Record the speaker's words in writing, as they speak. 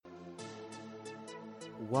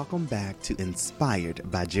Welcome back to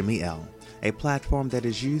Inspired by Jimmy L, a platform that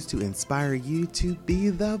is used to inspire you to be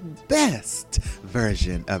the best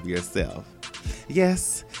version of yourself.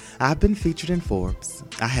 Yes, I've been featured in Forbes.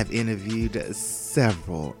 I have interviewed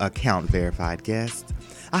several account verified guests.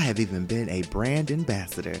 I have even been a brand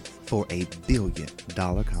ambassador for a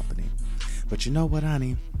billion-dollar company. But you know what,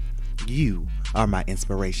 honey? You are my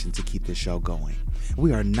inspiration to keep this show going.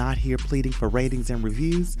 We are not here pleading for ratings and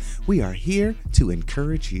reviews. We are here to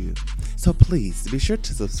encourage you. So please be sure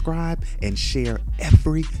to subscribe and share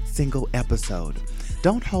every single episode.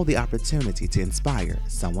 Don't hold the opportunity to inspire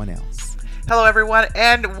someone else. Hello, everyone,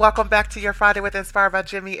 and welcome back to your Friday with Inspired by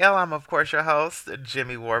Jimmy L. I'm, of course, your host,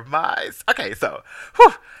 Jimmy Ward Mize. Okay, so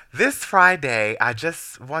this Friday, I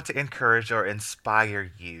just want to encourage or inspire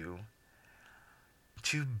you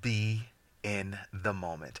to be in the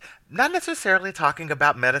moment. Not necessarily talking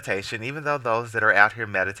about meditation, even though those that are out here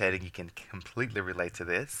meditating, you can completely relate to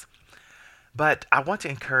this. But I want to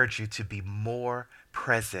encourage you to be more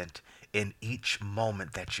present in each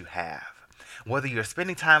moment that you have. Whether you're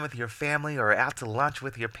spending time with your family or out to lunch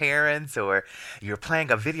with your parents, or you're playing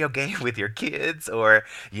a video game with your kids, or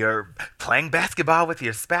you're playing basketball with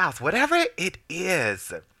your spouse, whatever it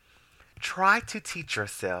is, try to teach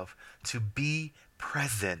yourself to be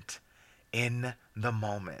present in the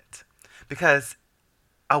moment. Because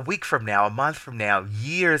a week from now, a month from now,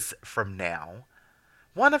 years from now,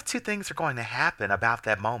 one of two things are going to happen about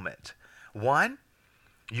that moment. One,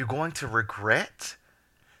 you're going to regret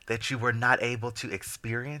that you were not able to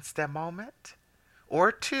experience that moment.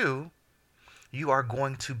 Or two, you are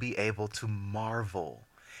going to be able to marvel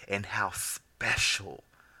in how special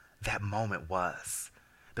that moment was,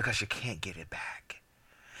 because you can't get it back.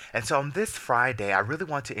 And so on this Friday, I really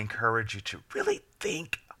want to encourage you to really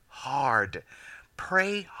think hard,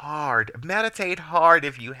 pray hard, meditate hard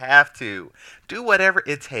if you have to. Do whatever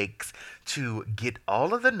it takes to get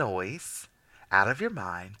all of the noise out of your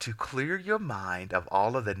mind, to clear your mind of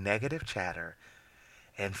all of the negative chatter,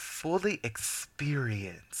 and fully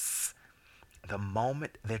experience the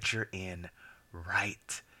moment that you're in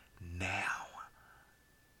right now.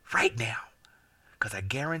 Right now. Because I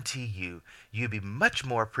guarantee you'll be much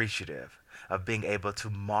more appreciative of being able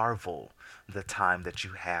to marvel the time that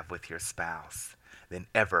you have with your spouse than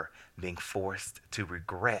ever being forced to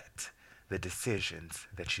regret the decisions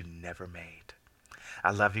that you never made.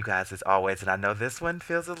 I love you guys as always, and I know this one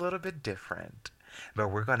feels a little bit different, but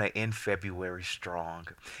we're going to end February strong,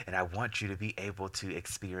 and I want you to be able to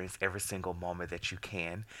experience every single moment that you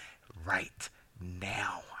can right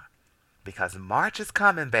now. Because March is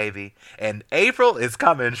coming, baby, and April is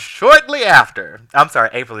coming shortly after. I'm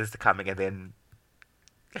sorry, April is coming, and then,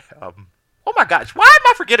 oh my gosh, why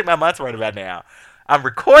am I forgetting my months right about now? I'm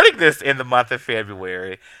recording this in the month of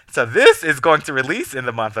February, so this is going to release in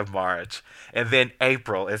the month of March, and then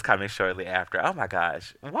April is coming shortly after. Oh my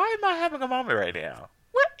gosh, why am I having a moment right now?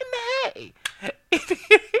 What in the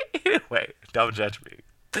hey? Anyway, don't judge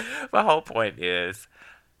me. My whole point is,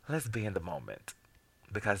 let's be in the moment.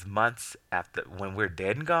 Because months after, when we're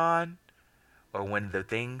dead and gone, or when the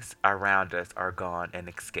things around us are gone and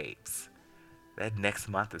escapes, that next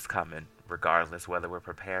month is coming, regardless whether we're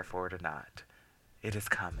prepared for it or not. It is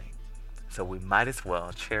coming. So we might as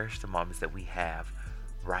well cherish the moments that we have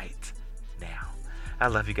right now. I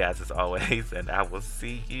love you guys as always, and I will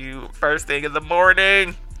see you first thing in the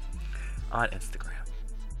morning on Instagram.